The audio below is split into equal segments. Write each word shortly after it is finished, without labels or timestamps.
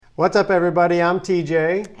What's up, everybody? I'm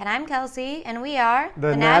TJ. And I'm Kelsey, and we are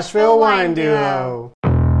the Nashville Wine Duo.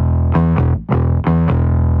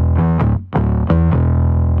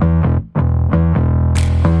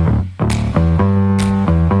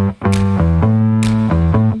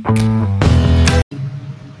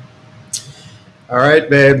 All right,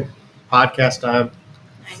 babe. Podcast time.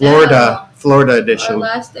 Florida edition. Our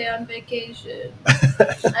last day on vacation.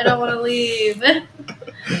 I don't want to leave.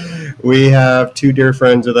 We have two dear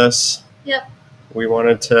friends with us. Yep. We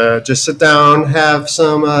wanted to just sit down, have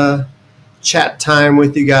some chat time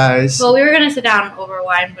with you guys. Well, we were going to sit down over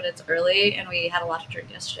wine, but it's early, and we had a lot to drink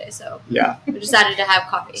yesterday, so Yeah. we decided to have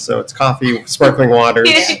coffee. So it's coffee, sparkling waters,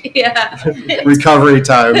 Yeah. recovery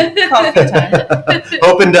time. Coffee time.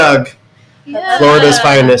 Hope and Doug, Yeah. Florida's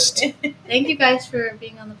finest. Thank you guys for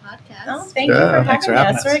being on the podcast. Oh, thank you Yeah. for Thanks for having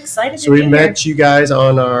having us. us. We're excited So to we be met you guys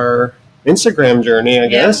on our Instagram journey, I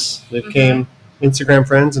guess. We became Instagram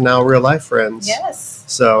friends and now real life friends. here. Yes.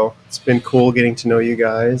 So it's been cool getting to know you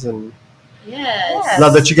guys, and Yes. Yes.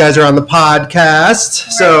 love that you guys are on the podcast.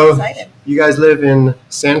 We're So excited. you guys live in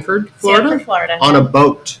Sanford, Florida? Sanford, Florida. On a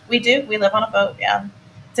boat. We do. We live on a boat, yeah.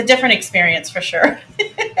 It's a different experience for sure.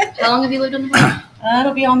 How long have you lived on the boat?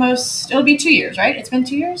 It'll be 2 years, right? It's been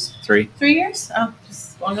 2 years? 3. 3 years? Oh,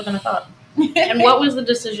 just longer than I thought. And what was the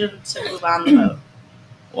decision to move on the boat?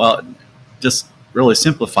 Well, just really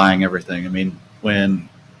simplifying everything. I mean, when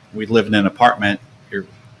we lived in an apartment,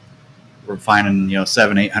 we're finding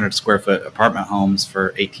 700-800 square foot apartment homes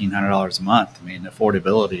for $1,800 a month. I mean,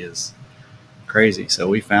 affordability is crazy. So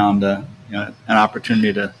we found an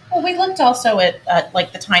opportunity to. Well, we looked also at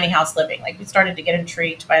like the tiny house living. Like we started to get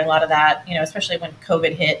intrigued by a lot of that, especially when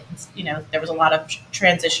COVID hit. There was a lot of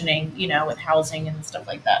transitioning, with housing and stuff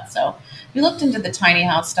like that. So we looked into the tiny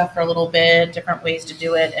house stuff for a little bit, different ways to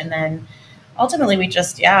do it, and then ultimately we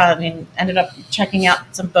just, ended up checking out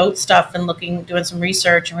some boat stuff and doing some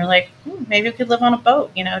research, and we're like, maybe we could live on a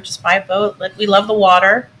boat. Just buy a boat. We love the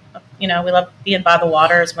water. We love being by the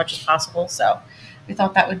water as much as possible. So we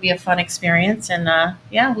thought that would be a fun experience, and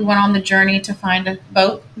we went on the journey to find a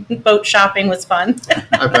boat. Boat shopping was fun.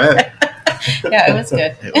 I bet. Yeah, it was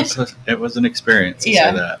good. It was an experience to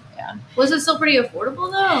Yeah. say that. Was it still pretty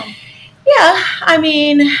affordable, though? Yeah, I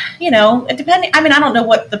mean, depending. I mean, I don't know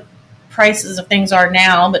what the prices of things are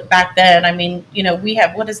now, but back then, I mean, we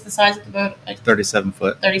have, what is the size of the boat? Like 37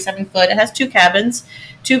 foot. 37 foot. It has 2 cabins,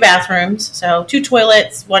 2 bathrooms, so 2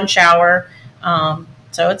 toilets, 1 shower.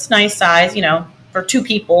 So it's nice size, for 2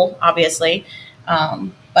 people, obviously.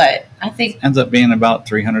 But I think, Ends up being about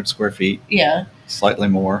 300 square feet, yeah, slightly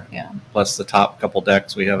more. Yeah. Plus the top couple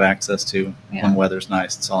decks we have access to Yeah. when weather's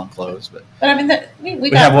nice. It's all enclosed, but but I mean, we we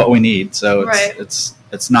have what we need. So Right.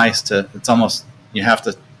 it's nice to. It's almost you have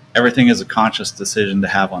to. Everything is a conscious decision to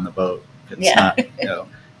have on the boat. It's Yeah. not,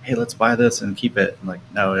 hey, let's buy this and keep it. Like,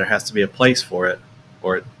 no, there has to be a place for it,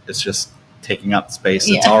 or it's just taking up space.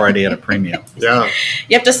 It's Yeah. already at a premium. Yeah.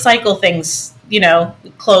 you have to cycle things,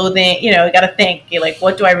 clothing, you got to think, you're like,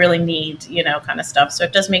 what do I really need, kind of stuff. So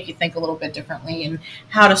it does make you think a little bit differently and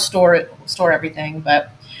how to store everything.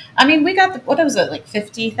 But I mean, we got what was it, like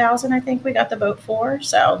 50,000, I think we got the boat for.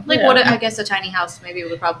 So Like, what I guess a tiny house maybe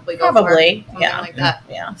would probably go Probably, for. Something yeah. like that.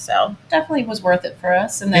 Yeah. So definitely was worth it for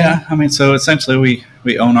us. And then, Yeah, I mean, so essentially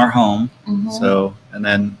we own our home. Mhm. So, and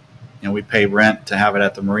then, we pay rent to have it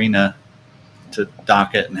at the marina to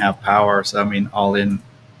dock it and have power. So, I mean, all in,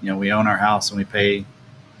 we own our house and we pay,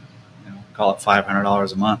 call it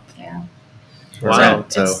 $500 a month. yeah. for Wow.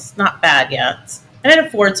 rent. So, It's not bad, yeah. And it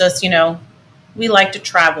affords us, we like to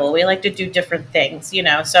travel. We like to do different things,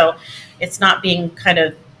 so it's not being kind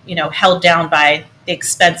of, held down by the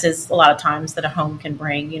expenses a lot of times that a home can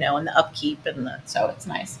bring, and the upkeep so it's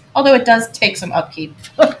nice. Although it does take some upkeep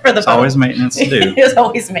for the it's boat. always maintenance to do. There's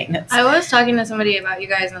always maintenance. I was talking to somebody about you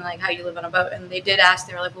guys and, like, how you live on a boat, and they did ask,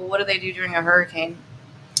 they were like, well, what do they do during a hurricane?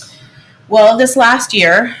 Well, this last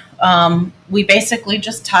year, we basically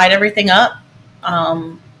just tied everything up.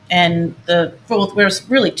 And there was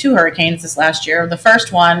really 2 hurricanes this last year. The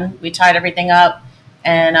first one, we tied everything up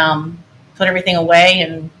and put everything away.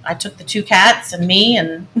 And I took the 2 cats and me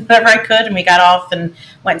and whatever I could, and we got off and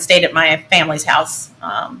went and stayed at my family's house,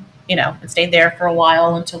 and stayed there for a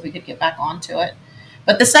while until we could get back onto it.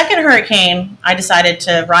 But the second hurricane, I decided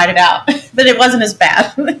to ride it out, but it wasn't as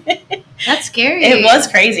bad. That's scary. It was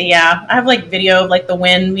crazy, yeah. I have video of the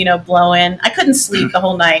wind, blowing. I couldn't sleep the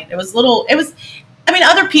whole night.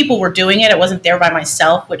 Other people were doing it. It wasn't there by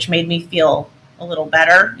myself, which made me feel a little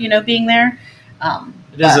better, being there.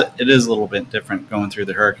 It is a little bit different going through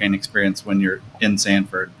the hurricane experience when you're in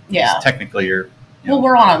Sanford. Yeah. Technically, you're Well,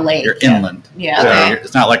 we're on a lake. You're inland. Yeah. So Okay.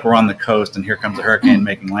 it's not like we're on the coast and here comes a hurricane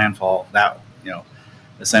making landfall. That,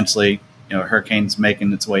 essentially, a hurricane's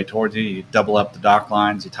making its way towards you. You double up the dock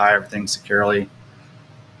lines, you tie everything securely,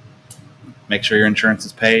 make sure your insurance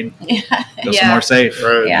is paid, Yeah. go Yeah. somewhere safe.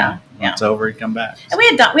 Right. Yeah. When it's over, you come back. And we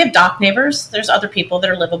have dock neighbors. There's other people that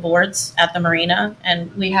are liveaboards at the marina,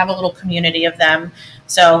 and we have a little community of them.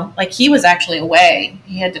 So, like, he was actually away.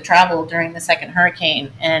 He had to travel during the second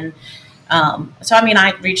hurricane, and so I mean,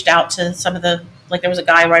 I reached out to some of the, like, there was a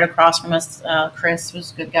guy right across from us, Chris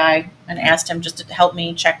was a good guy, and asked him just to help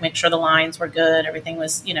me make sure the lines were good, everything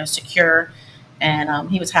was secure, and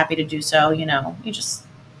he was happy to do so.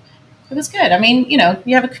 It was good. I mean,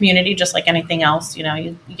 you have a community just like anything else. You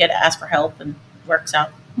get to ask for help and it works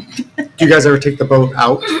out. Do you guys ever take the boat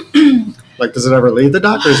out? Like, does it ever leave the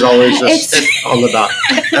dock, or is it always just on the dock?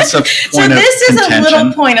 That's a point So of this is contention. a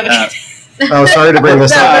little point of Oh, sorry to bring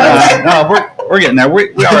this up. No, we're getting there. We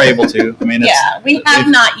are able to. I mean, we have we've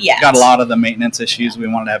not yet. got a lot of the maintenance issues we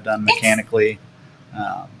wanted to have done mechanically,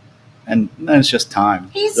 and then it's just time.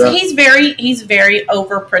 He's Yeah. he's very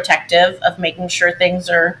overprotective of making sure things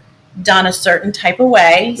are done a certain type of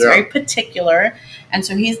way. He's Yeah. very particular, and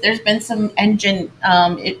so there's been some engine,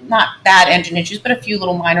 not bad engine issues, but a few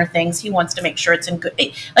little minor things. He wants to make sure it's in good.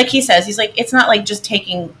 Like he says, he's like, it's not like just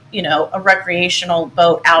taking a recreational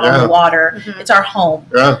boat out on Yeah. the water. Mhm. It's our home.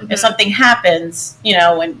 Yeah. If something happens,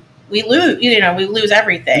 and we lose, we lose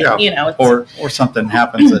everything. Yeah. It's, Or something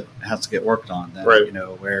happens that has to get worked on. Then Right.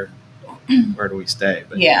 where do we stay?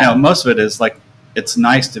 But Yeah. most of it is like, it's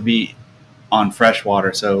nice to be on fresh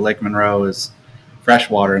water. So Lake Monroe is fresh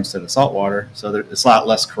water instead of salt water, so it's a lot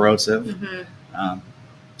less corrosive. Mhm.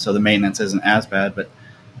 So the maintenance isn't as bad. But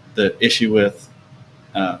the issue with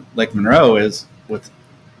Lake Monroe is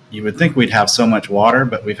you would think we'd have so much water,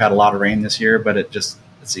 but we've had a lot of rain this year, but it's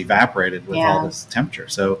evaporated with all Yeah. this temperature.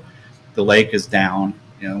 So the lake is down.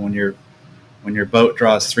 When your boat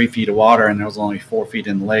draws 3 feet of water and there's only 4 feet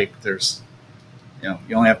in the lake, there's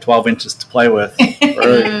you only have 12 inches to play with. Right.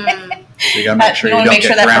 Mm. So you got to make sure you you want to don't make sure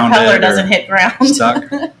get that propeller grounded doesn't or hit ground. stuck.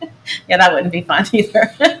 Yeah, that wouldn't be fun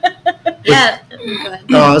either. Yeah. Go ahead.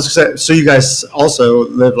 No, I was gonna say, so you guys also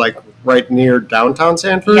live like right near downtown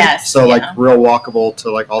Sanford? Yes, So like yeah. real walkable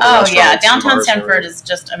to like all the Oh restaurants. yeah, and downtown bars and Sanford everything. is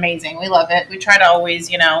just amazing. We love it. We try to always,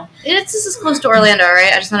 It's just as close to Orlando,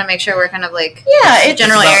 right? I just want to make sure we're kind of like it's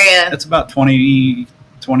general about- area. It's about 20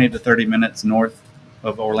 to 30 minutes north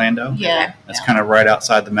of Orlando. Yeah, That's kind of right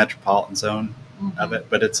outside the metropolitan zone of it.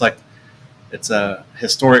 But it's a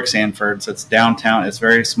historic Sanford, so it's downtown. It's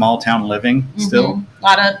very small town living still. A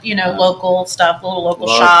lot of local stuff, little local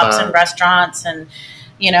Love shops that. and restaurants, and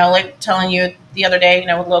like telling you the other day,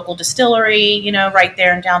 local distillery, right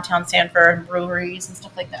there in downtown Sanford, and breweries and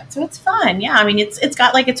stuff like that. So it's fun. Yeah, I mean it's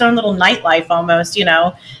got like its own little nightlife almost, and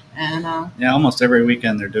Yeah, almost every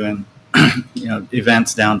weekend they're doing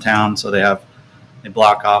events downtown. So they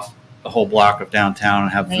block off a whole block of downtown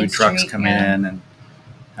and have Main food trucks Street, come yeah. in and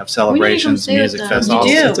have celebrations, stay with music them. festivals.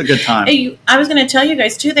 You do. It's a good time. Hey, I was going to tell you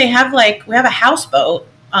guys too. They have we have a houseboat,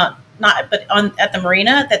 at the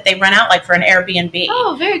marina that they rent out like for an Airbnb,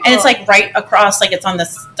 Oh, very cool. and it's like right across, like it's on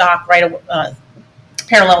this dock right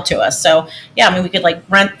parallel to us. So yeah, I mean we could like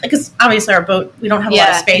rent, because obviously our boat, we don't have a lot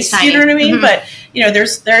of Yeah, space. it's You know what I mean? Mhm. But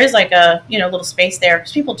there is like a little space there,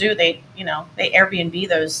 because people do they Airbnb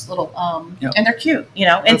those little Yep. and they're cute.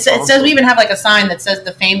 And That's it says awesome. we even have like a sign that says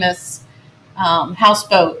the famous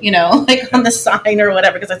houseboat, like on the sign or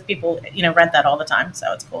whatever, because people rent that all the time,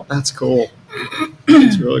 so it's cool. That's cool.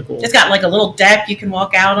 It's really cool. It's got like a little deck you can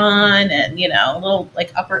walk out on, and a little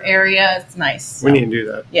like upper area. It's nice. We need to do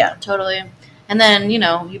that. Yeah. Totally. And then,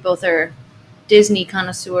 you both are Disney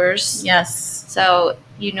connoisseurs. Yes. So,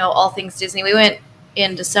 all things Disney. We went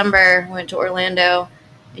in December, we went to Orlando,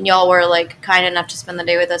 and y'all were like kind enough to spend the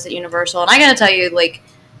day with us at Universal. And I got to tell you, like,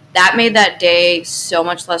 that made that day so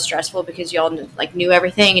much less stressful, because y'all knew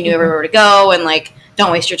everything and knew everywhere to go, and like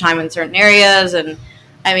don't waste your time in certain areas. And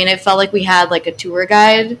I mean, it felt like we had like a tour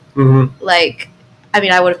guide. Mm-hmm. Like, I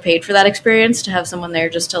mean, I would have paid for that experience to have someone there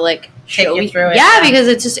just to like show you through it, Yeah, yeah.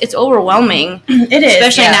 because it's overwhelming, It is,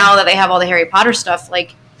 especially yeah. now that they have all the Harry Potter stuff.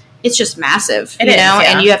 Like, it's just massive, It is, yeah.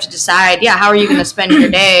 and you have to decide, how are you going to spend your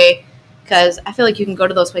day? Because I feel like you can go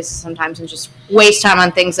to those places sometimes and just waste time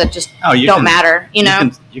on things that just You don't can- matter,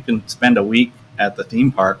 You can spend a week at the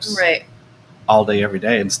theme parks Right. all day, every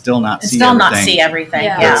day, and still not And see still everything not see everything.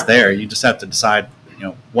 Yeah. that's there. You just have to decide,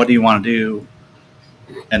 what do you want to do,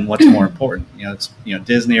 and what's more important. It's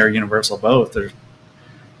Disney or Universal, both. There's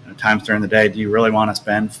times during the day. Do you really want to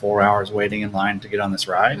spend 4 hours waiting in line to get on this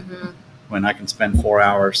ride Mhm. when I can spend 4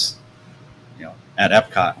 hours, at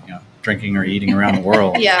Epcot? drinking or eating around the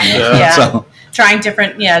world. Yeah. you know? Yeah. So Trying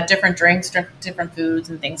different drinks, different foods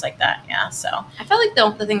and things like that. Yeah. So I felt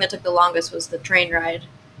like the thing that took the longest was the train ride,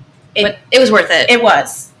 It- but it was worth it. it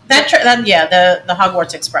was. The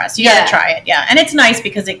Hogwarts Express. You got to try it. Yeah. And it's nice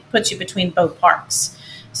because it puts you between both parks.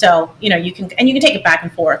 So, you can take it back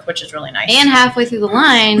and forth, which is really nice. And halfway through the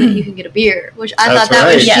line, you can get a beer, which I That's thought that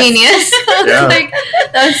was right. Yes. genius. I was Yeah. like,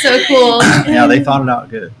 that was so cool. yeah, they thought it out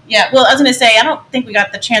good. Yeah, well, I was going to say, I don't think we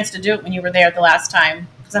got the chance to do it when you were there the last time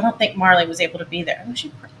because I don't think Marley was able to be there. She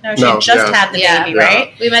had just had the Yeah. baby, Yeah.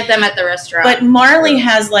 right? We met them at the restaurant. But Marley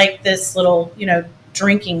has like this little,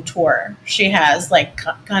 drinking tour. She has like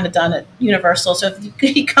kind of done at Universal. So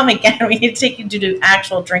if you come again, we need to take you to do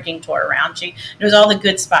actual drinking tour around. She knows all the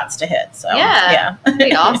good spots to hit. So Yeah. That'd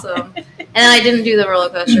be awesome. And then I didn't do the roller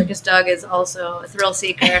coaster because Doug is also a thrill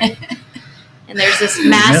seeker. And there's this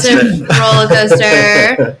massive it. roller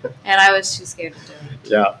coaster, and I was too scared to do it.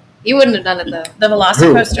 Yeah. You wouldn't have done it though. The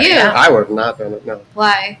Velocicoaster. You. Yeah. I would have not done it, no.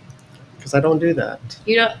 Why? Because I don't do that.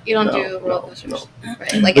 You don't No, do roller no, coasters, no.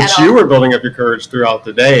 right? Like But at you all. were building up your courage throughout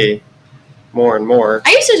the day more and more.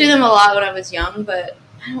 I used to do them a lot when I was young, but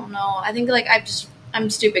I don't know. I think like I'm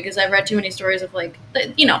stupid because I've read too many stories of like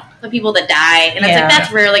the people that die, and it's Yeah. like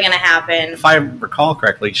that's rarely gonna happen. If I recall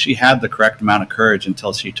correctly, she had the correct amount of courage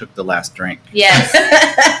until she took the last drink, Yes,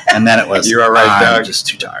 and then it was. You are right, I'm Doug. just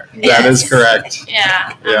too tired. That is correct.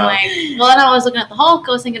 yeah. Yeah. I'm like, well, then I was looking at the Hulk.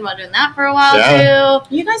 I was thinking about doing that for a while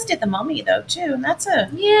too. You guys did the Mummy though too, and that's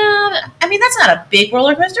Yeah, I mean that's not a big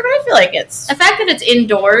roller coaster, but I feel like it's the fact that it's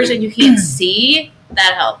indoors and you can't see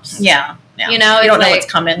that helps. yeah. You know, you don't it's know like- what's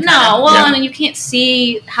coming. No, kinda. well, Yeah. and you can't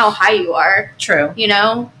see how high you are. True. You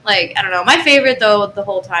know, like I don't know. My favorite though the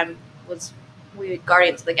whole time was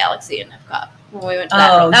Guardians of the Galaxy in Epcot when we went to that.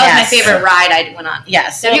 Oh, That was yes. my favorite ride I went on.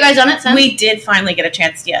 Yes. Have you guys done it since? We did finally get a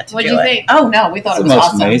chance to What'd do you it. think? Oh no, we thought It's it the was most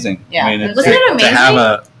awesome. amazing. Yeah. I mean, Wasn't it amazing? To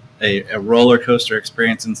have a roller coaster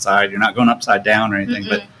experience inside, you're not going upside down or anything,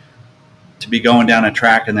 but to be going down a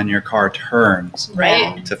track and then your car turns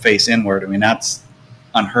Right. to face inward, I mean, that's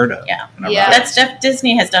unheard of. Yeah. in a Yeah. ride.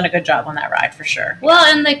 Disney has done a good job on that ride for sure. Well,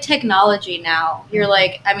 and like technology now, you're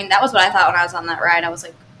like, I mean, that was what I thought when I was on that ride. I was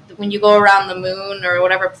like, when you go around the moon or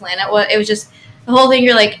whatever planet, it was just the whole thing.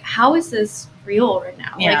 You're like, how is this real right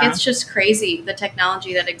now? Yeah. Like, it's just crazy the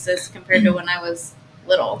technology that exists compared to when I was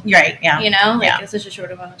little. Right. Yeah. You know, like Yeah. it's such a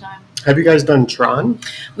short amount of time. Have you guys done Tron?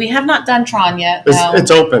 We have not done Tron yet. It's, no.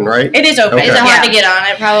 it's open, right? It is open. Okay. Is it hard Yeah. to get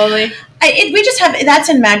on it? Probably. We just have that's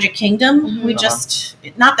in Magic Kingdom. Mhm. We just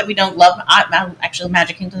not that we don't love. Actually,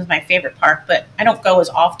 Magic Kingdom is my favorite park, but I don't go as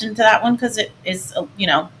often to that one because it is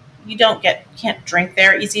you can't drink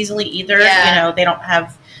there as easily either. Yeah. They don't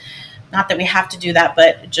have. Not that we have to do that,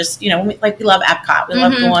 but just we love Epcot. We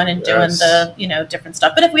love Mhm. going and doing Yes. the different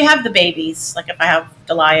stuff. But if we have the babies, like if I have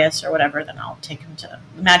Delias or whatever, then I'll take them to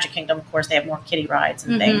the Magic Kingdom. Of course, they have more kiddie rides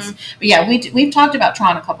and Mhm. things. But yeah, we've talked about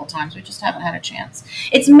Tron a couple times. We just haven't had a chance.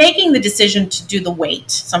 It's making the decision to do the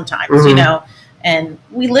wait sometimes, Mhm. and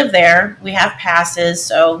we live there. We have passes,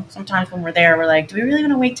 so sometimes when we're there, we're like, do we really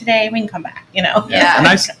want to wait today? We can come back, Yeah.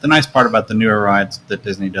 The nice part about the newer rides that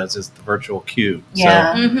Disney does is the virtual queue.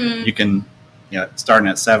 Yeah. Mm-hmm. So you can, starting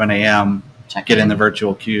at 7 a.m., Check get in the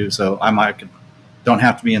virtual queue. So don't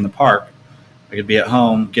have to be in the park. I could be at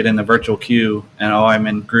home, get in the virtual queue, and I'm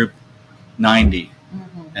in group 90.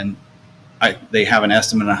 Mhm. And they have an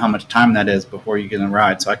estimate on how much time that is before you get in the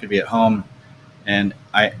ride. So I could be at home, and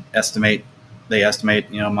they estimate,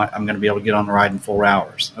 I'm going to be able to get on the ride in 4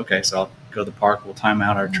 hours. Okay, so I'll go to the park. We'll time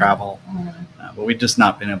out our travel. Mhm. But we've just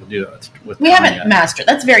not been able to do it with We Tron haven't yet. mastered.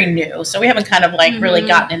 That's very new, so we haven't kind of really Mhm.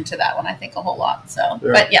 gotten into that one. I think a whole lot. So,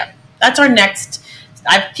 Yeah. but yeah, that's our next.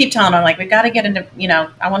 I keep telling them we got to get into.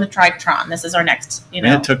 I want to try Tron. This is our next. I mean,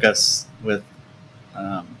 it took us with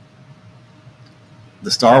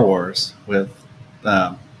the Star Wars with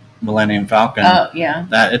Millennium Falcon. Oh yeah.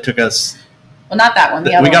 That it took us. Well, not that one.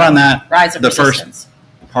 The We other got one. on that Rise of the first- Resistance.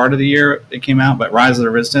 part of the year it came out, but Rise of the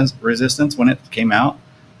Resistance when it came out,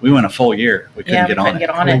 we went a full year. We couldn't get on it. Get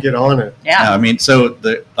on Couldn't it. get on it. Yeah. I mean, so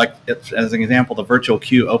as an example, the virtual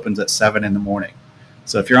queue opens at 7 in the morning.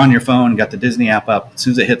 So if you're on your phone, got the Disney app up, as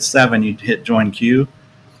soon as it hits 7, you hit join queue.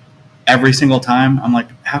 Every single time, I'm like,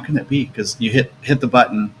 how can that be? Because you hit the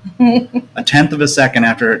button a tenth of a second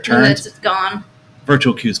after it And turns, it's gone.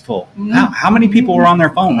 virtual queue's full. Mhm. How many people were on their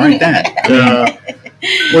phone right then? Yeah.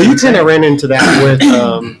 Well, you kind of ran into that with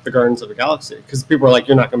the Gardens of the Galaxy because people were like,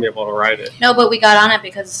 "You're not going to be able to ride it." No, but we got on it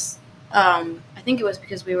because I think it was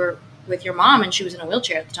because we were with your mom and she was in a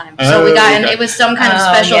wheelchair at the time. So we got in. okay. It was some kind of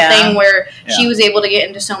Oh, special yeah. thing where she Yeah. was able to get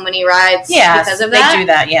into so many rides Yeah. because of that. They do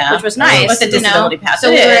that. Yeah. Which was nice, With the disability pass. So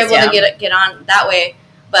it we were is, able yeah. to get on that way.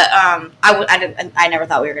 But I never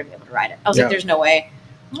thought we were gonna be able to ride it. I was Yeah. like, there's no way.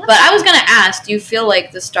 But I was gonna ask, do you feel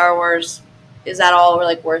like the Star Wars is that all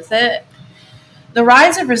like worth it? The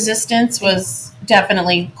Rise of Resistance was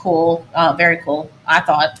definitely cool, very cool. I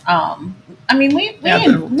thought. I mean, we The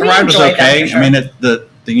ride was enjoyed that okay. for sure. I mean, the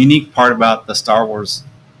unique part about the Star Wars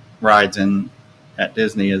rides at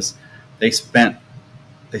Disney is they spend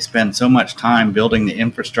so much time building the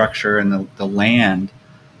infrastructure and the land.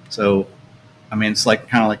 So, I mean, it's like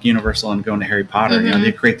kind of like Universal and going to Harry Potter. You know,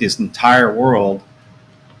 they create this entire world,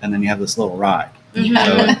 and then you have this little ride.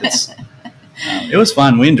 Mhm. So it was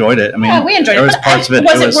fun. We enjoyed it. I mean, yeah, we enjoyed there it. was But parts of it.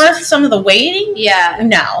 Was it worth some of the waiting? Yeah.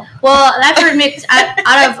 No. Well, I've heard mixed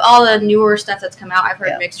out of all the newer stuff that's come out. I've heard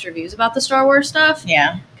Yeah. mixed reviews about the Star Wars stuff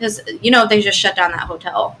Yeah. because they just shut down that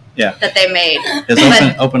hotel. Yeah. That they made.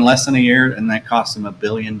 It's open less than a year, and that cost them $1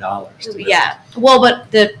 billion. To visit. Yeah. Well,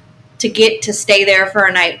 but to get to stay there for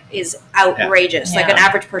a night is outrageous. Yeah. Like an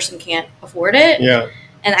average person can't afford it. Yeah.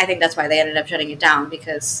 And I think that's why they ended up shutting it down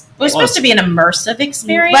because. It was supposed to be an immersive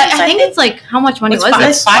experience. But I think it's like how much money was it?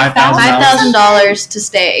 It's $5,000 $5,000 to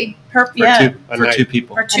stay. for night. two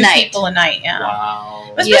people. For two A night. people a night. Yeah. Wow.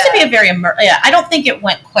 It was supposed to be a very I don't think it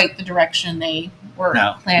went quite the direction they were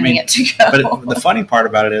planning it to go. But the funny part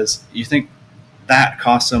about it is, you think that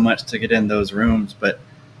costs so much to get in those rooms, but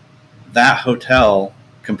that hotel,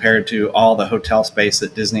 compared to all the hotel space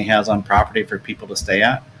that Disney has on property for people to stay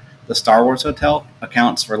at, the Star Wars hotel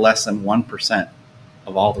accounts for less than 1%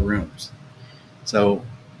 of all the rooms. So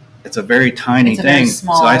it's a very tiny It's a very thing.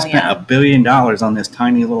 small, so I spent $1 billion on this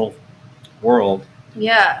tiny little world,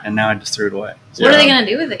 Yeah. and now I just threw it away. So What are they going to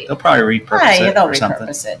do with it? they'll probably repurpose it they'll or something.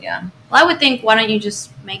 repurpose it. Yeah. Well, I would think, why don't you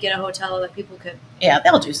just make it a hotel that people could Yeah,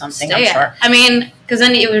 they'll do something. stay I'm at? sure. I mean, because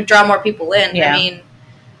then it would draw more people in. Yeah. I mean,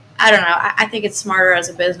 I don't know. I think it's smarter as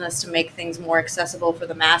a business to make things more accessible for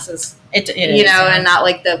the masses, It is, and not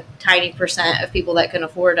like the tiny percent of people that can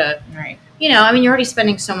afford a, right. I mean, you're already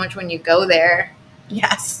spending so much when you go there.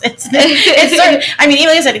 Yes, it's I mean,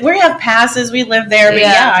 like I said, we have passes, we live there, but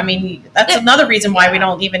Yeah. I mean, that's another reason why we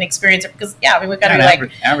don't even experience it because I mean, we've got to An be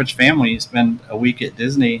like, average family, you spend a week at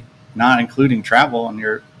Disney, not including travel, and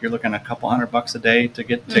you're looking at a couple $100 a day to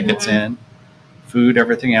get tickets in, food,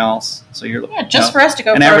 everything else. So you're just for us to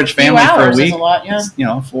go an for average a few family for a hours week, is a lot. Yeah. it's,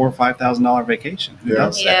 $4,000 or $5,000 vacation. Who Yeah.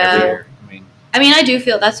 does that every year? I mean, I mean, I do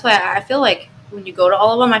feel that's why I feel like when you go to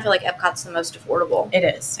all of them, I feel like Epcot's the most affordable. It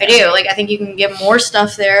is. I do. Like, I think you can get more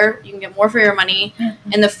stuff there. You can get more for your money,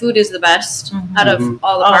 and the food is the best out of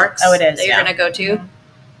all the parks it is, that you're gonna go to.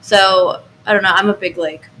 So I don't know. I'm a big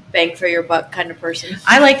bang for your buck kind of person.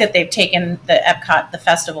 I like that they've taken the Epcot, the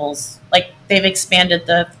festivals, like they've expanded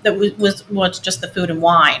that was just the food and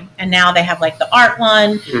wine, and now they have like the art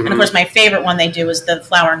one, and of course my favorite one they do is the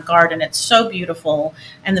flower and garden. It's so beautiful,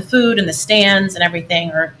 and the food and the stands and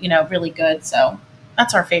everything are really good. So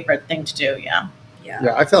that's our favorite thing to do. Yeah,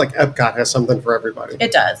 Yeah, I feel like Epcot has something for everybody.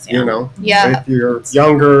 it does. Yeah. Yeah. If you're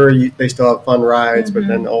younger, they still have fun rides, but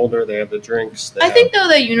then older, they have the drinks. I think though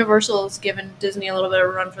that Universal's given Disney a little bit of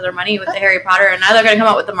a run for their money with the Harry Potter, and now they're gonna come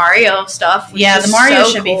out with the Mario stuff. which Yeah, is the Mario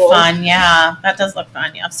so should cool. be fun. Yeah, that does look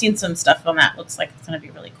fun. Yeah, I've seen some stuff on that. Looks like it's going to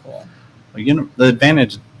be really cool. well, the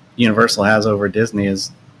advantage Universal has over Disney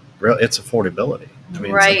is it's affordability. I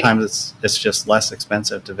mean, Right. sometimes it's just less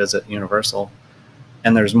expensive to visit Universal,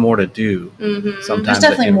 and there's more to do. Mm-hmm. Sometimes There's at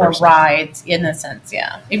definitely more Universal. rides in a sense.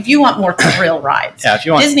 Yeah, if you want more thrill rides. Yeah, if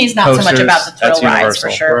you want Disney's not so much coasters, about the thrill that's rides for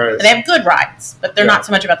Universal. sure. Right. They have good rides, but they're Yeah. not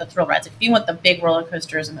so much about the thrill rides. If you want the big roller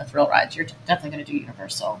coasters and the thrill rides, you're definitely going to do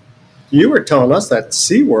Universal. You were telling us that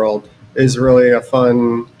SeaWorld is really a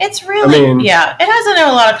fun. It's really, I mean- yeah. It has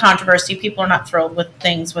a lot of controversy. People are not thrilled with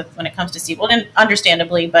things when it comes to SeaWorld, and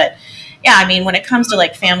understandably. But yeah, I mean, when it comes to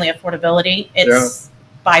like family affordability, it's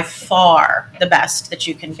by far the best that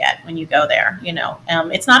you can get when you go there.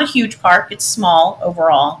 It's not a huge park; it's small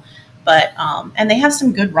overall, but and they have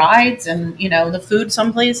some good rides, and the food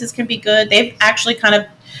some places can be good. They've actually kind of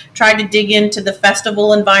tried to dig into the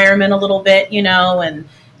festival environment a little bit,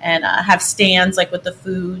 and have stands like with the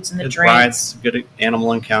foods and the Good drinks. rides, good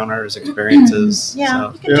animal encounters, experiences. Yeah,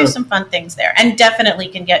 So, you can do some fun things there, and definitely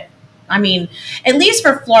can get. I mean, at least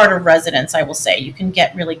for Florida residents, I will say you can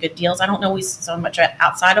get really good deals. I don't know so much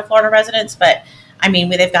outside of Florida residents, but I mean,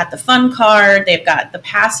 they've got the fun card, they've got the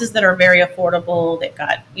passes that are very affordable. They've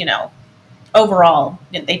got overall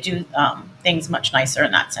they do things much nicer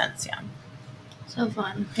in that sense. Yeah, So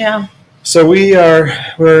fun. yeah. So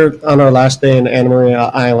we're on our last day in Anna Maria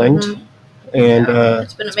Island, and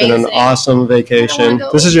It's been it's been an amazing. awesome vacation.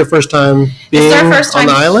 go. This is your first time being It's our first time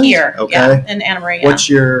on the island here, Okay. yeah, in Anna Maria. What's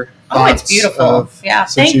your Oh, it's thoughts beautiful. of- Yeah,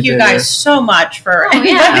 since thank you've you been guys there? so much for Oh,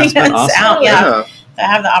 yeah. inviting It's been us awesome. out. Yeah, to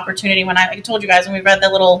have the opportunity. When I told you guys when we read the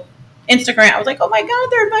little Instagram, I was like, oh my God,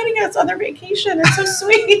 they're inviting us on their vacation. It's so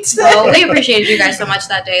sweet. Well, we appreciated you guys so much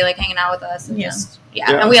that day, like hanging out with us and just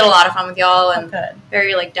and we had a lot of fun with y'all and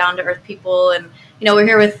very like down to earth people. And we're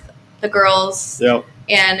here with the girls. Yep.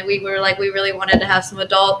 And we were like, we really wanted to have some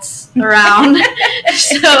adults around.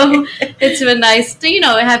 So it's been nice to,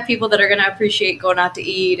 have people that are going to appreciate going out to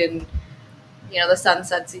eat and, the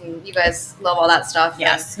sunsets. And you guys love all that stuff.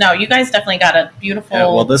 Yes. No, you guys definitely got a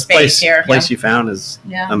beautiful this space here. place you found is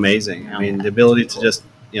amazing. Yeah. I mean, the ability to just,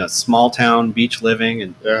 small town beach living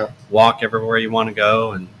and walk everywhere you want to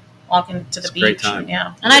go and walking to the beach. Great time.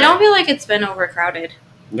 And I don't feel like it's been overcrowded.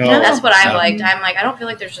 No. That's what I've liked. I'm like, I don't feel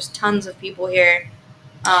like there's just tons of people here.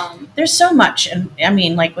 There's so much, and I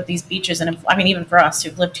mean, like with these beaches, and I mean, even for us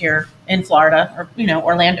who've lived here in Florida or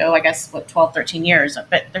Orlando, I guess 12, 13 years,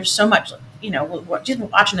 but there's so much. Just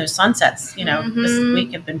watching those sunsets, this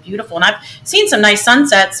week have been beautiful, and I've seen some nice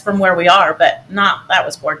sunsets from where we are, but that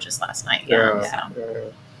was gorgeous last night. Yeah.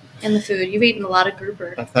 And the food, you've eaten a lot of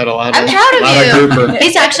grouper. I've had a lot. I'm proud of you. Grouper.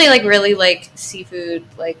 He's actually like really like seafood.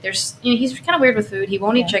 Like there's, he's kind of weird with food. He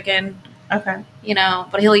won't eat chicken. Okay.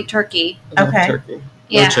 But he'll eat turkey. Okay. Turkey.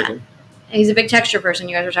 Yeah. No chicken. He's a big texture person.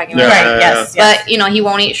 You guys were talking about. Right. Yes. But he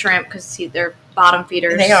won't eat shrimp because they're bottom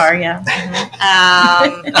feeders. They are. Yeah.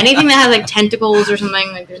 Anything that has like tentacles or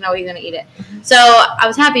something, like there's no way he's gonna eat it. So I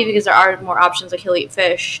was happy because there are more options. Like he'll eat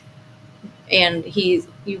fish, and you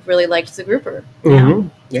really liked the grouper. Mm-hmm.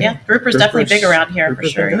 Yeah. Grouper's definitely big around here for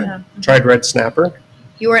sure. Yeah. Tried red snapper.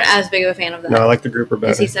 You weren't as big of a fan of that. No, I like the grouper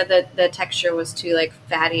better. Because he said that the texture was too like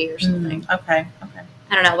fatty or something. Okay.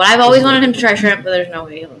 I don't know, but I've always wanted him to try shrimp, but there's no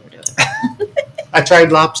way he'll ever do it. I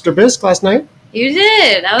tried lobster bisque last night. You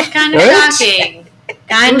did. That was kind of Right? shocking.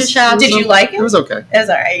 Kind of shocking. Did you like it? It was okay. It was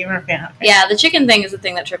all right. You were a fan. Okay. Yeah, the chicken thing is the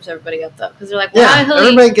thing that trips everybody up, though. Because they're like, well, Yeah, he'll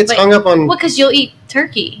everybody eat, gets but- hung up on. Well, because you'll eat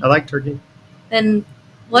turkey. I like turkey. Then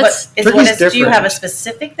Turkey's let's... Do you different. have a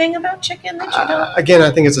specific thing about chicken that you don't? Again,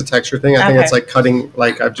 I think it's a texture thing. I think Okay. it's like cutting.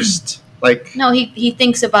 Like I've just like. No, he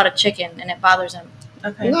thinks about a chicken, and it bothers him.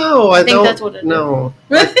 Okay. No, I think don't. that's what it is. No,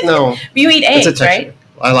 no. You eat It's a eggs, texture. right?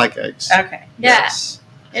 I like eggs. Okay. Yeah. Yes.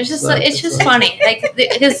 It's just No, it's it's just not. funny. Like,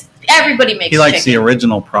 because everybody makes He likes the chicken.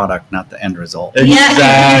 original product, not the end result.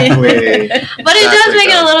 Exactly. But it does Exactly make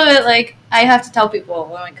it a does. little bit like, I have to tell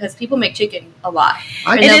people, because people make chicken a lot.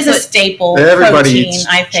 It they'll is a put- staple Everybody protein, eats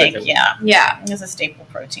I think. chicken. Yeah. Yeah. It's a staple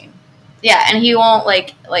protein. Yeah, and he won't,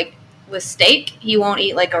 like with steak, he won't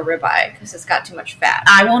eat, like, a ribeye because it's got too much fat.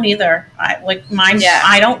 I won't either. I like mine. Yeah.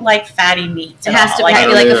 I don't like fatty meats. It at has all. to Like, be I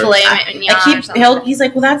like a don't filet either. mignon I or something. he's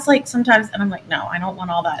like, well, that's like sometimes, and I'm like, no, I don't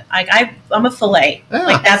want all that. I'm a fillet. Yeah.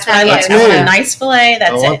 Like that's what I That's like. I want me. a nice fillet. I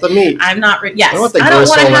That's want it. the meat. I'm not. Yes. I want the I don't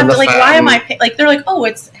want to gristle have and to the like. fat Why am and- I like? They're like, oh,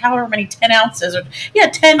 it's however many 10 ounces or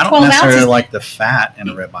 10, I don't 12 necessarily ounces. like the fat in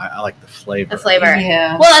a ribeye. I like the flavor. The flavor.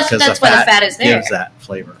 Yeah. Well, that's 'Cause why the fat is there. gives that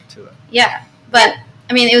flavor to it. Yeah, but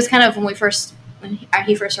I mean, it was kind of when he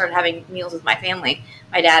first started having meals with my family.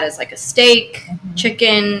 My dad is like a steak,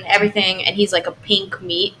 chicken, everything, and he's like a pink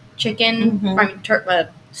meat chicken from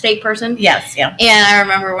steak person. Yes. Yeah. And I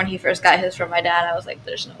remember when he first got his from my dad, I was like,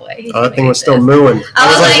 "There's no way." he's Oh, that gonna thing eat was still this. mooing. I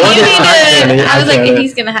was like, what "You is need that? to." I was like, get it.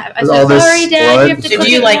 "He's gonna have." I With said, all this "Sorry, Dad, blood. you have to So cook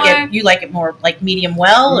do you it like more." it? You like it more like medium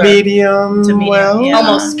well or Medium To medium, well. yeah.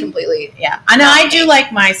 Almost completely. Yeah, I know. I do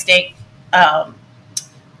like my steak,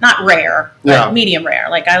 not rare, but Yeah. medium rare.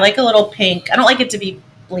 Like I like a little pink. I don't like it to be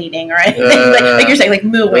bleeding or anything. Yeah. like you're saying, like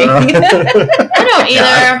mooing. I don't either.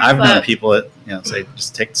 Yeah, I've known but people that say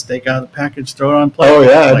just take the steak out of the package, throw it on a plate. Oh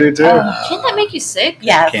yeah, I Like, do too. can't that make you sick?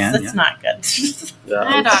 yes, Can, it's yeah. not good. Yeah,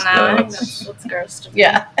 I don't it's- know. I think it's- that's gross to me.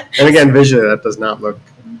 yeah, And again, visually, that does not look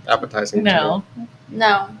appetizing. to no. me.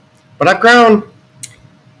 No. But I've grown.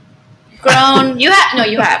 You've grown. You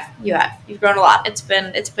have. You've grown a lot. It's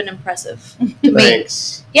been impressive to me.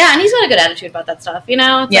 Thanks. Yeah, and he's got a good attitude about that stuff. It's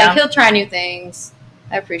Yeah. like he'll try new things.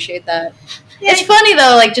 I appreciate that. Yeah. It's funny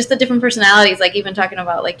though, like just the different personalities. Like even talking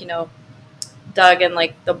about like Doug and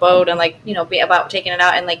like the boat and like be about taking it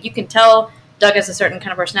out and like you can tell Doug has a certain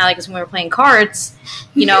kind of personality because when we were playing cards,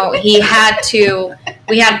 we had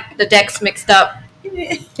the decks mixed up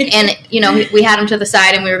and we had him to the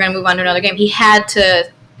side and we were going to move on to another game. He had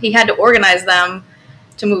to organize them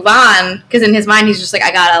to move on because in his mind he's just like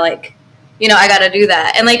I gotta do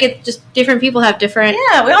that and like it's just different people have different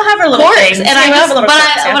Yeah, we all have our little quirks things. and Yeah, we all have a little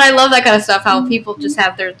quirks, yeah. but I love that kind of stuff how people just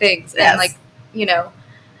have their things Yes. and like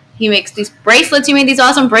he makes these bracelets. He made these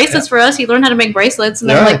awesome bracelets for us. He learned how to make bracelets and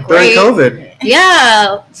they're like during great. COVID.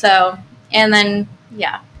 Yeah. So and then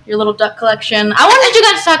your little duck collection. I wanted you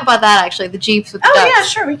guys to talk about that actually, the Jeeps with the Oh ducks. yeah,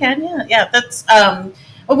 sure we can. Yeah, yeah. That's well,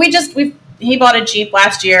 he bought a Jeep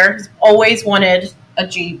last year. He's always wanted a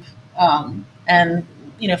Jeep, and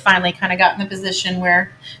finally kind of got in the position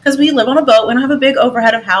where, because we live on a boat, we don't have a big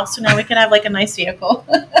overhead of house, so now we can have like a nice vehicle.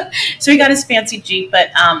 So we got his fancy Jeep, but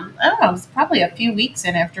I don't know, it was probably a few weeks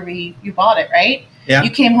in after you bought it, right? Yeah.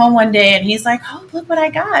 You came home one day and he's like, "Oh, look what I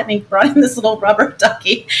got," and he brought in this little rubber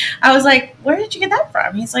ducky. I was like, "Where did you get that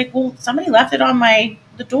from?" He's like, "Well, somebody left it on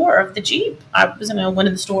the door of the Jeep. I was went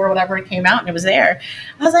in the store or whatever, it came out and it was there."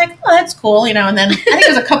 I was like, "Oh, that's cool," And then I think it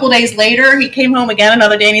was a couple days later, he came home again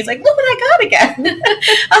another day and he's like, "Look what I got again."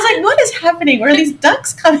 I was like, "What is happening? Where are these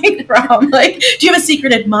ducks coming from? Like, do you have a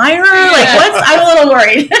secret admirer? Like, I'm a little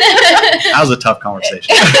worried." That was a tough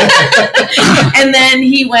conversation. And then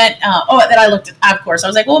he went, then I looked at, of course, I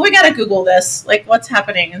was like, "Well, we got to Google this. Like, what's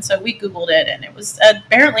happening?" And so we Googled it, and it was,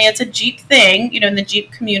 apparently it's a Jeep thing, in the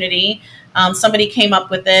Jeep community. Somebody came up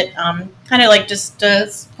with it, kind of like just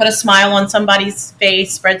to put a smile on somebody's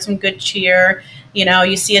face, spread some good cheer.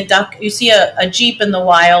 You see a Jeep in the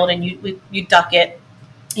wild, and you duck it,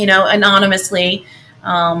 anonymously.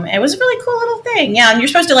 It was a really cool little thing. Yeah, and you're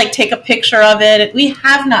supposed to like take a picture of it. We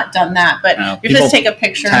have not done that, but you're supposed to take a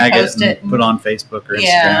picture and post it. Put on Facebook or Instagram.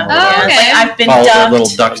 Yeah. Or whatever. Okay. Like, I've been Follow their ducked.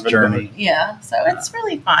 little duck's journey. Yeah, so it's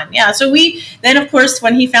really fun. Yeah, so then of course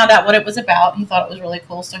when he found out what it was about, he thought it was really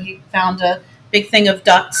cool. So he found a big thing of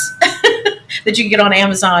ducks that you can get on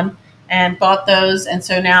Amazon and bought those. And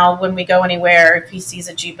so now when we go anywhere, if he sees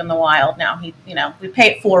a Jeep in the wild, now we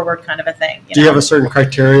pay it forward kind of a thing. Do you have a certain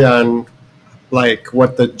criteria on like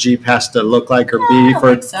what the Jeep has to look like or be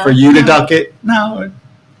for you to duck it? No.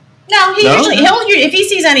 No, usually if he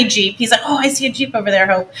sees any Jeep, he's like, "Oh, I see a Jeep over there,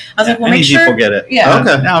 Hope." I was like, "Well, any make Jeep sure." will get it. Yeah.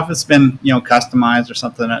 Okay. Now, if it's been customized or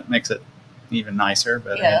something, that makes it even nicer.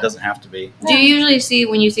 But Yeah. it doesn't have to be. Do you usually see,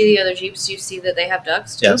 when you see the other Jeeps, do you see that they have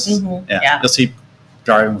ducks too? Yes. Mhm. Yeah. You'll see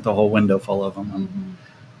driving with a whole window full of them. Mhm.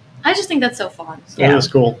 I just think that's so fun. That was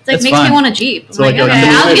cool. It's like, It's makes fun. me want a Jeep. It's I'm like, like a okay,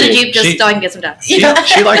 I'll get a community. Jeep just so I can get some ducks.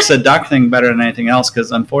 She likes the duck thing better than anything else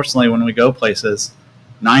because unfortunately, when we go places,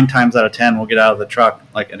 9 times out of 10 we'll get out of the truck,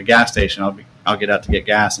 like at a gas station. I'll get out to get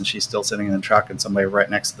gas, and she's still sitting in the truck, and somebody right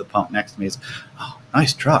next to the pump next to me is, "Oh,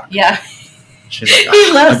 nice truck." Yeah. She's like,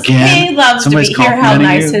 He loves again? to Somebody's hear how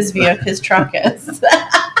complimenting nice you? his truck is.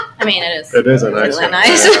 I mean, it is. It is a nice really one.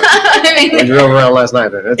 nice. Yeah. I We mean, drove around last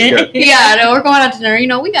night, and it's good. yeah, no, we're going out to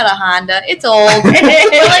dinner. We got a Honda. It's old. We're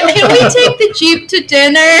like, can we take the Jeep to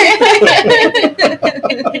dinner?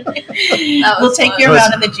 We'll take you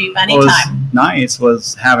around in the Jeep What was anytime. nice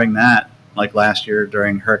was having that like last year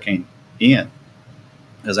during Hurricane Ian,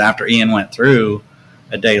 because after Ian went through,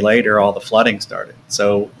 a day later all the flooding started.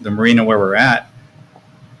 So the marina where we're at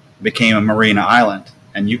became a marina island,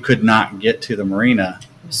 and you could not get to the marina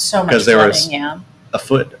So much because there was- flooding, yeah. a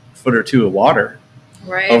foot or two of water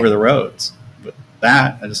Right. over the roads. But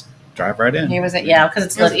that I just drive right in. Here was it, yeah, because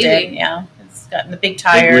it's It was lifted, easy. yeah. It's gotten the big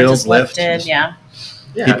tires, wheels it's lift, lifted, just- yeah.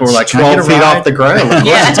 Yeah, People were it's like, "Can I get 12 a feet ride?" off the ground. Of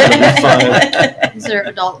course it's going to be fun. These are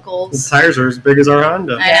adult The goals. tires are as big as our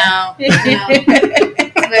Honda. I know.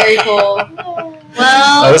 It's very cool. Oh,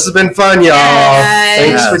 Well, this has been fun, y'all. Yes.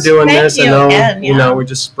 Thanks for doing Thank this. I you know, again, yeah. we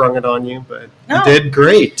just sprung it on you, but No. you did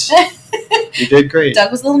great. You did great.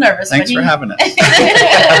 Doug was a little nervous. Thanks but for he- having us.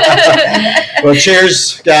 Well,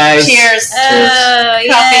 cheers, guys. Cheers. Yay.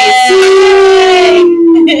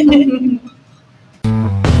 Coffee.